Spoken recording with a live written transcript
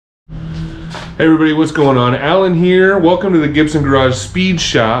Hey everybody, what's going on? Alan here. Welcome to the Gibson Garage Speed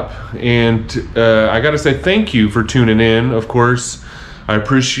Shop, and I gotta say thank you for tuning in. Of course, I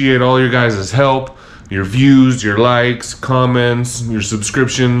appreciate all your guys' help, your views, your likes, comments, your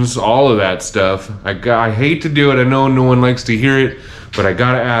subscriptions, all of that stuff. I hate to do it. I know no one likes to hear it, but I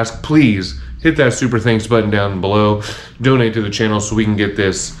gotta ask, please hit that super thanks button down below. Donate to the channel so we can get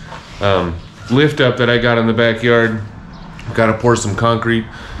this lift up that I got in the backyard. Gotta pour some concrete.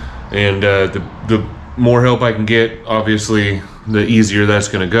 And the more help I can get, obviously, the easier that's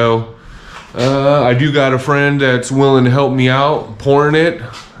gonna go. I do got a friend that's willing to help me out pouring it,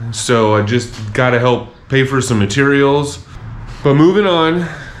 so I just gotta help pay for some materials. But moving on,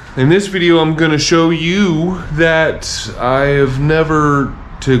 in this video I'm gonna show you that I have never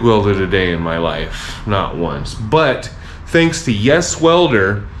TIG welded a day in my life, not once. But thanks to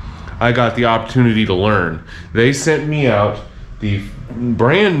YesWelder, I got the opportunity to learn. They sent me out the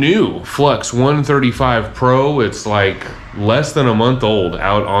brand new Flux 135 Pro. It's like less than a month old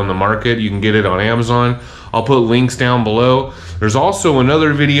out on the market. You can get it on Amazon. I'll put links down below. There's also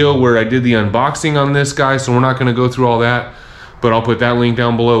another video where I did the unboxing on this guy, so we're not gonna go through all that, but I'll put that link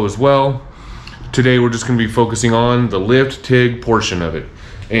down below as well. Today we're just gonna be focusing on the lift TIG portion of it.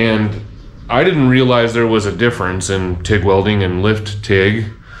 And I didn't realize there was a difference in TIG welding and lift TIG.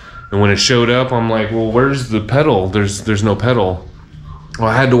 And when it showed up, I'm like, well, where's the pedal? There's no pedal. Well,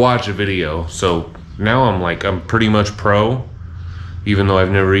 I had to watch a video, so now I'm pretty much pro, even though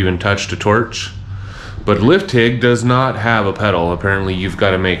I've never even touched a torch. But lift TIG does not have a pedal. Apparently you've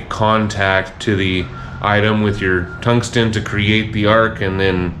got to make contact to the item with your tungsten to create the arc, and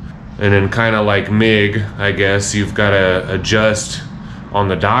then kind of like MIG, I guess, you've got to adjust on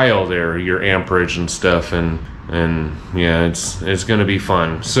the dial there your amperage and stuff, and yeah, it's gonna be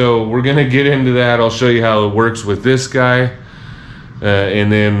fun. So we're gonna get into that. I'll show you how it works with this guy,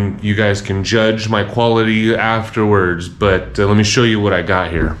 and then you guys can judge my quality afterwards. But let me show you what I got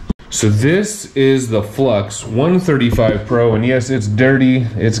here. So this is the Flux 135 Pro, and yes, it's dirty.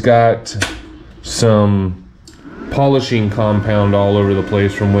 It's got some polishing compound all over the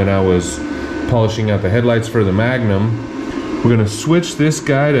place from when I was polishing out the headlights for the Magnum. We're gonna switch this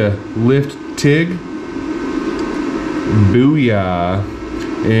guy to lift TIG. Booyah.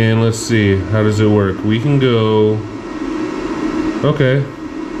 And let's see, how does it work? We can go, okay,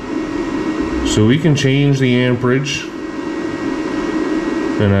 so we can change the amperage,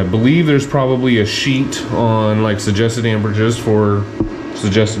 and I believe there's probably a sheet on like suggested amperages for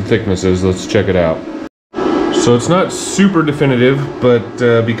suggested thicknesses. Let's check it out. So it's not super definitive,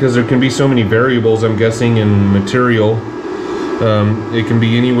 but because there can be so many variables, I'm guessing, in material, it can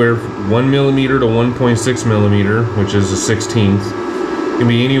be anywhere from 1 millimeter to 1.6 millimeter, which is a 16th. It can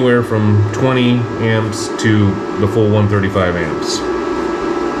be anywhere from 20 amps to the full 135 amps,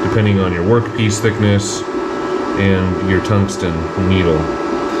 depending on your workpiece thickness and your tungsten needle.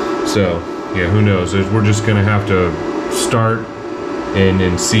 So yeah, who knows? We're just gonna have to start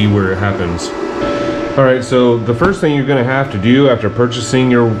and see where it happens. Alright, so the first thing you're going to have to do after purchasing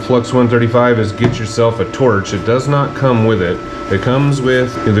your Flux 135 is get yourself a torch. It does not come with it. It comes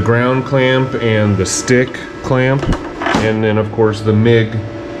with the ground clamp and the stick clamp, and then of course the MIG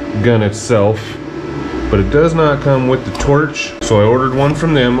gun itself. But it does not come with the torch, so I ordered one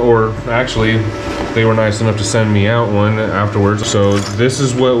from them, or actually they were nice enough to send me out one afterwards. So this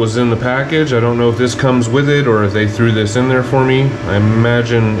is what was in the package. I don't know if this comes with it or if they threw this in there for me. I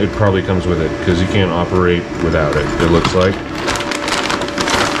imagine it probably comes with it, because you can't operate without it, it looks like.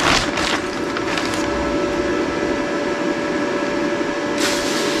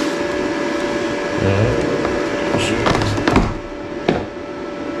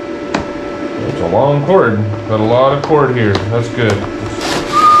 It's a long cord, got a lot of cord here, that's good.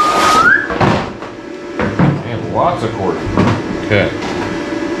 Lots of cord. Okay.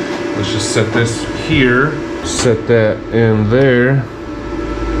 Let's just set this here. Set that in there.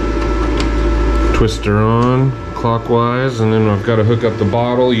 Twister on clockwise, and then I've got to hook up the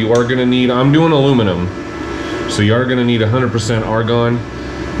bottle. You are going to need, I'm doing aluminum, so you are going to need 100% argon.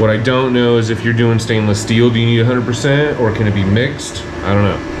 What I don't know is if you're doing stainless steel, do you need 100% or can it be mixed? I don't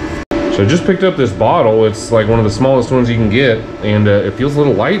know. So I just picked up this bottle. It's like one of the smallest ones you can get, and it feels a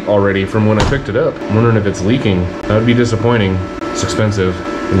little light already from when I picked it up. I'm wondering if it's leaking. That would be disappointing. It's expensive,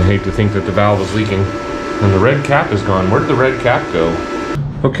 and I hate to think that the valve is leaking. And the red cap is gone. Where'd the red cap go?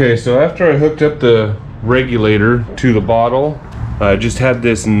 Okay, so after I hooked up the regulator to the bottle, I just had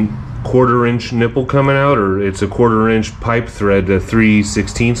this 1/4 inch nipple coming out, or it's a 1/4 inch pipe thread, a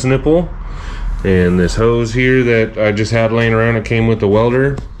 3/16 nipple. And this hose here that I just had laying around, it came with the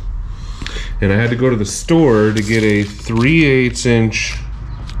welder. And I had to go to the store to get a 3/8 inch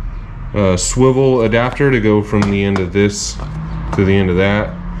swivel adapter to go from the end of this to the end of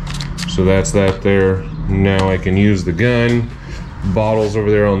that. So that's that there. Now I can use the gun. Bottles over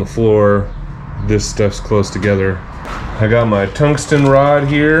there on the floor. This stuff's close together. I got my tungsten rod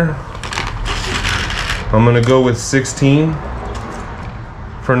here. I'm gonna go with 16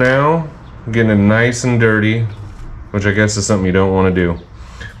 for now. I'm getting it nice and dirty, which I guess is something you don't want to do.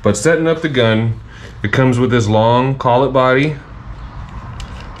 But setting up the gun, it comes with this long collet body.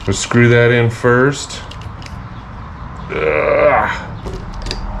 We'll screw that in first. Ugh.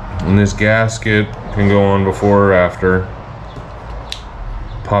 And this gasket can go on before or after.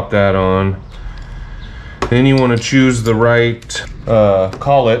 Pop that on. Then you want to choose the right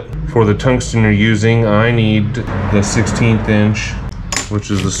collet for the tungsten you're using. I need the 16th inch,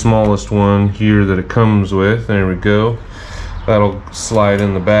 which is the smallest one here that it comes with. There we go. That'll slide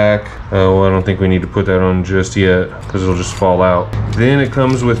in the back. Well, I don't think we need to put that on just yet because it'll just fall out. Then it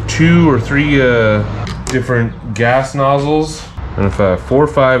comes with 2 or 3 different gas nozzles. And if 4,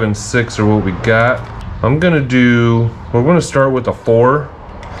 5, and 6 are what we got, we're gonna start with a 4.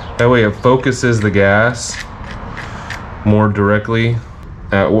 That way it focuses the gas more directly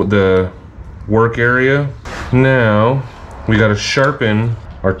at the work area. Now we got to sharpen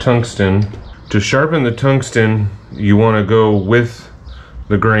our tungsten. To sharpen the tungsten, you want to go with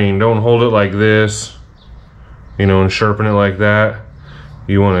the grain. Don't hold it like this, you know, and sharpen it like that.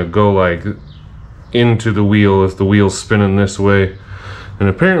 You want to go like into the wheel if the wheel's spinning this way. And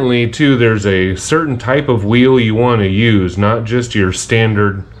apparently too, there's a certain type of wheel you want to use, not just your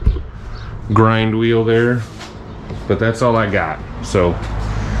standard grind wheel there, but that's all I got. So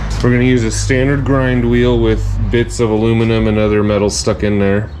we're going to use a standard grind wheel with bits of aluminum and other metals stuck in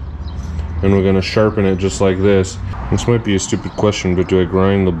there, and we're going to sharpen it just like this. This might be a stupid question, but do I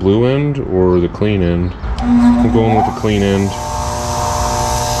grind the blue end or the clean end? I'm going with the clean end.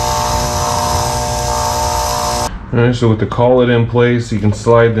 Alright, so with the collet in place, you can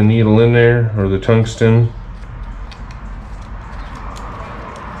slide the needle in there, or the tungsten.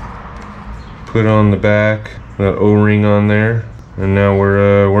 Put on the back, that O-ring on there, and now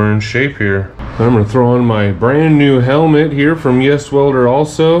we're in shape here. I'm gonna throw on my brand new helmet here from YesWelder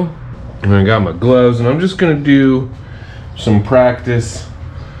also, and I got my gloves, and I'm just gonna do some practice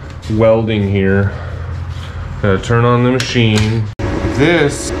welding here. Gotta turn on the machine.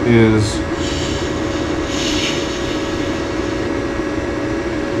 This is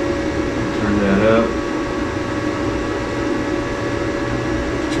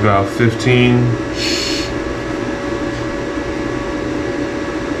about 15.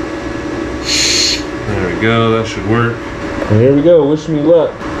 There we go, that should work. And here we go, wish me luck.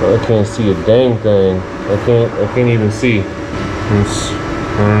 Oh, I can't see a dang thing. I can't even see. I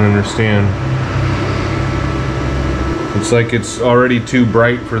don't understand. It's like it's already too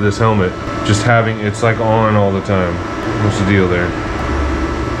bright for this helmet. Just having, it's like on all the time. What's the deal there?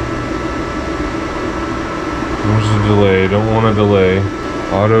 There's a delay, don't want to delay.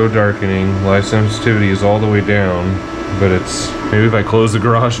 Auto darkening, light sensitivity is all the way down, but it's, maybe if I close the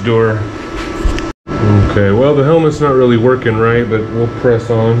garage door. Okay, well the helmet's not really working right, but we'll press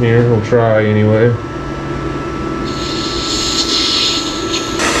on here, we'll try anyway.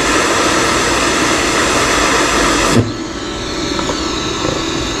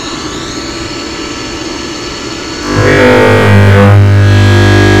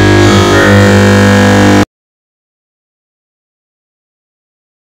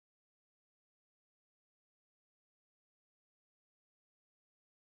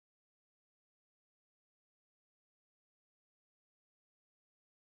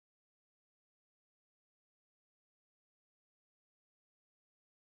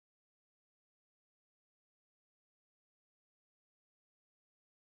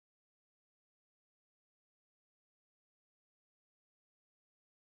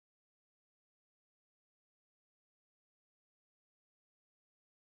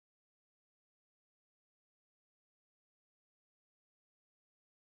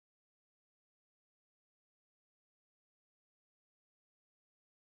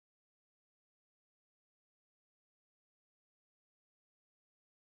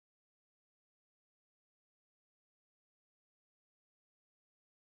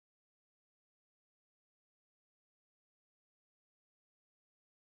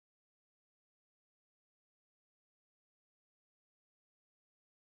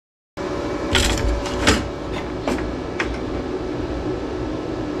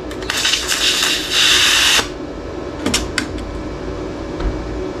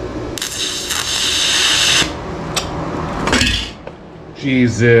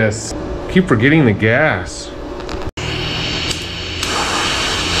 Jesus. Keep forgetting the gas.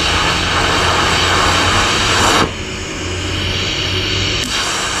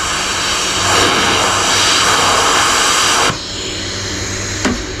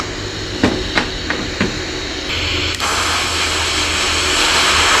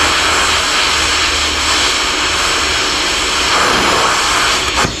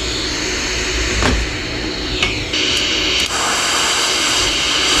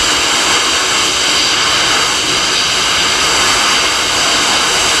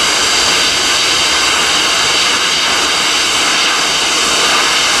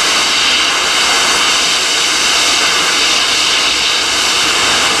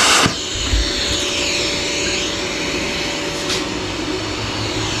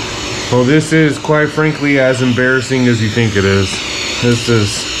 Well, this is quite frankly as embarrassing as you think it is.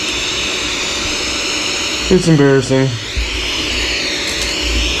 It's embarrassing.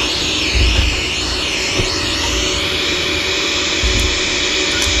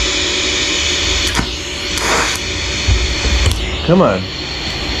 Come on.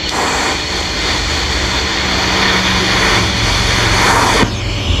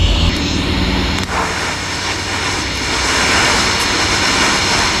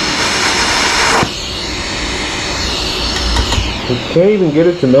 We can't even get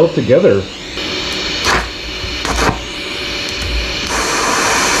it to melt together.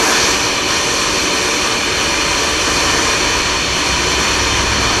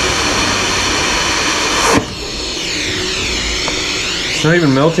 It's not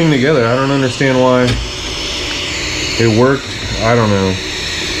even melting together. I don't understand why it worked. I don't know.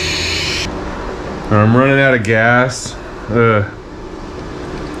 I'm running out of gas.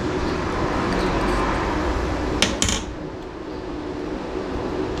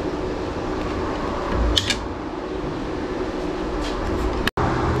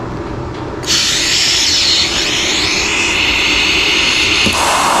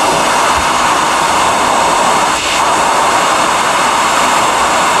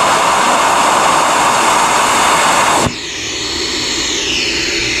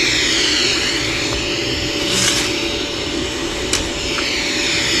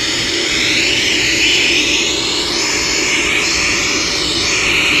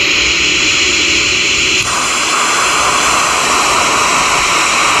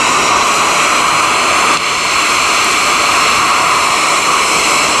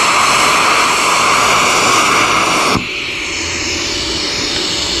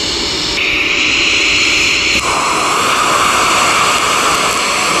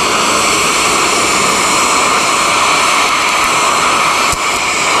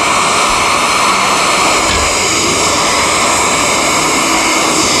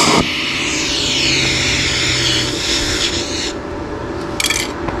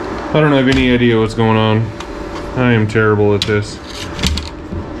 I don't have any idea what's going on. I am terrible at this.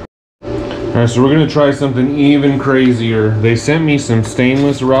 Alright, so we're gonna try something even crazier. They sent me some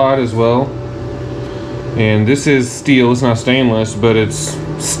stainless rod as well. And this is steel. It's not stainless, but it's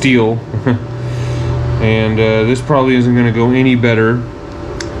steel. And this probably isn't gonna go any better.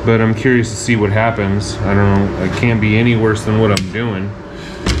 But I'm curious to see what happens. I don't know. It can't be any worse than what I'm doing.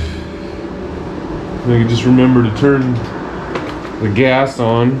 I can just remember to turn the gas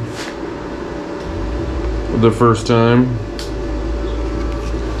on the first time.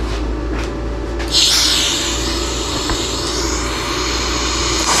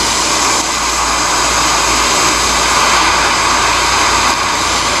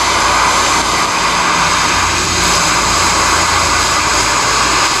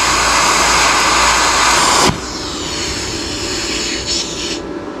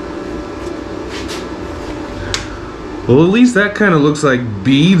 Well, at least that kind of looks like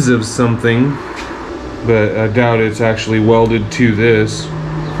beads of something, but I doubt it's actually welded to this.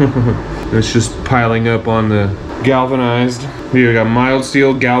 It's just piling up on the galvanized. Here we got mild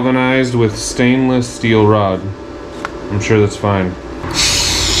steel galvanized with stainless steel rod. I'm sure that's fine.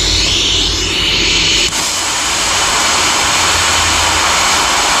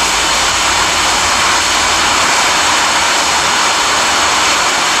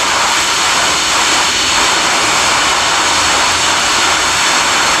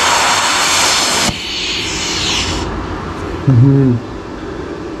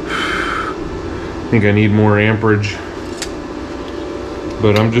 I think I need more amperage,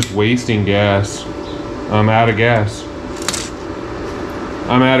 but I'm just wasting gas. I'm out of gas.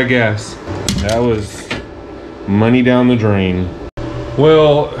 I'm out of gas. That was money down the drain.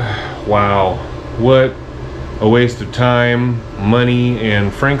 Well, wow, what a waste of time, money,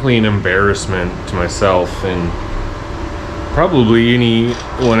 and frankly an embarrassment to myself and probably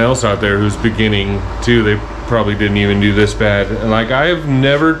anyone else out there who's beginning too. They probably didn't even do this bad. Like, I have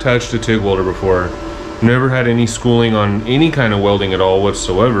never touched a TIG welder before. Never had any schooling on any kind of welding at all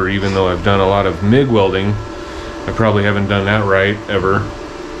whatsoever, even though I've done a lot of MIG welding. I probably haven't done that right ever.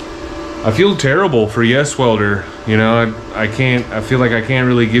 I feel terrible for YesWelder. You know, I feel like I can't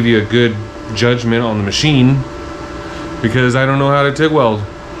really give you a good judgment on the machine because I don't know how to TIG weld.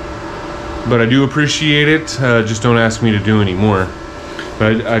 But I do appreciate it. Just don't ask me to do any more.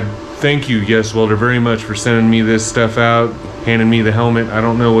 But I thank you, YesWelder, very much for sending me this stuff out, handing me the helmet. I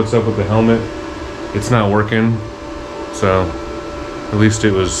don't know what's up with the helmet. It's not working. So at least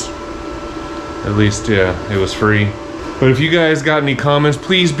it was free. But if you guys got any comments,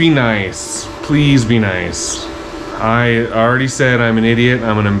 please be nice. Please be nice. I already said I'm an idiot,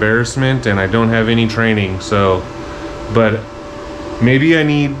 I'm an embarrassment, and I don't have any training, so, but maybe I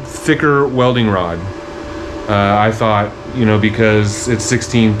need thicker welding rod. I thought, you know, because it's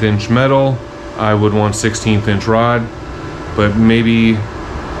 16th inch metal, I would want 16th inch rod, but maybe,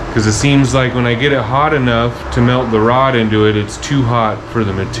 because it seems like when I get it hot enough to melt the rod into it, it's too hot for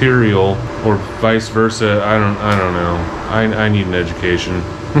the material, or vice versa. I don't know. I need an education.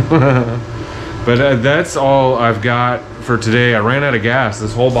 But that's all I've got for today. I ran out of gas.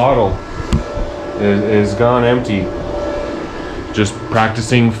 This whole bottle is gone empty. Just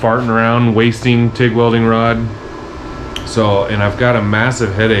practicing, farting around, wasting TIG welding rod. So, and I've got a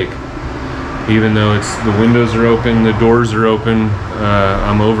massive headache. Even though the windows are open, the doors are open,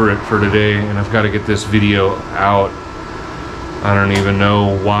 I'm over it for today, and I've got to get this video out. I don't even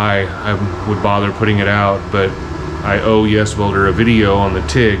know why I would bother putting it out, but I owe YesWelder a video on the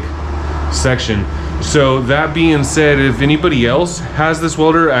TIG section. So that being said, if anybody else has this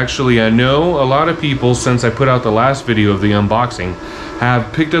welder, actually I know a lot of people, since I put out the last video of the unboxing,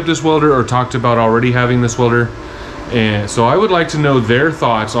 have picked up this welder or talked about already having this welder. And so I would like to know their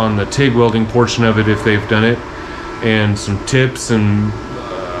thoughts on the TIG welding portion of it, if they've done it, and some tips, and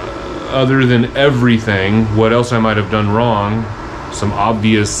other than everything, what else I might have done wrong, some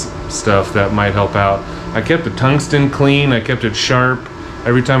obvious stuff that might help out. I kept the tungsten clean, I kept it sharp.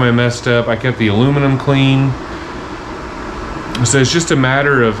 Every time I messed up, I kept the aluminum clean. So it's just a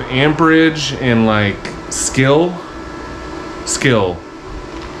matter of amperage and like skill. Skill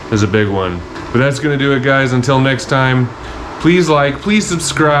is a big one. But that's gonna do it, guys. Until next time, please like, please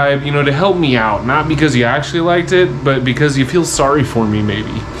subscribe, you know, to help me out. Not because you actually liked it, but because you feel sorry for me,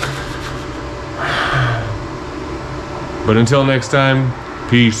 maybe. But until next time,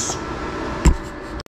 peace.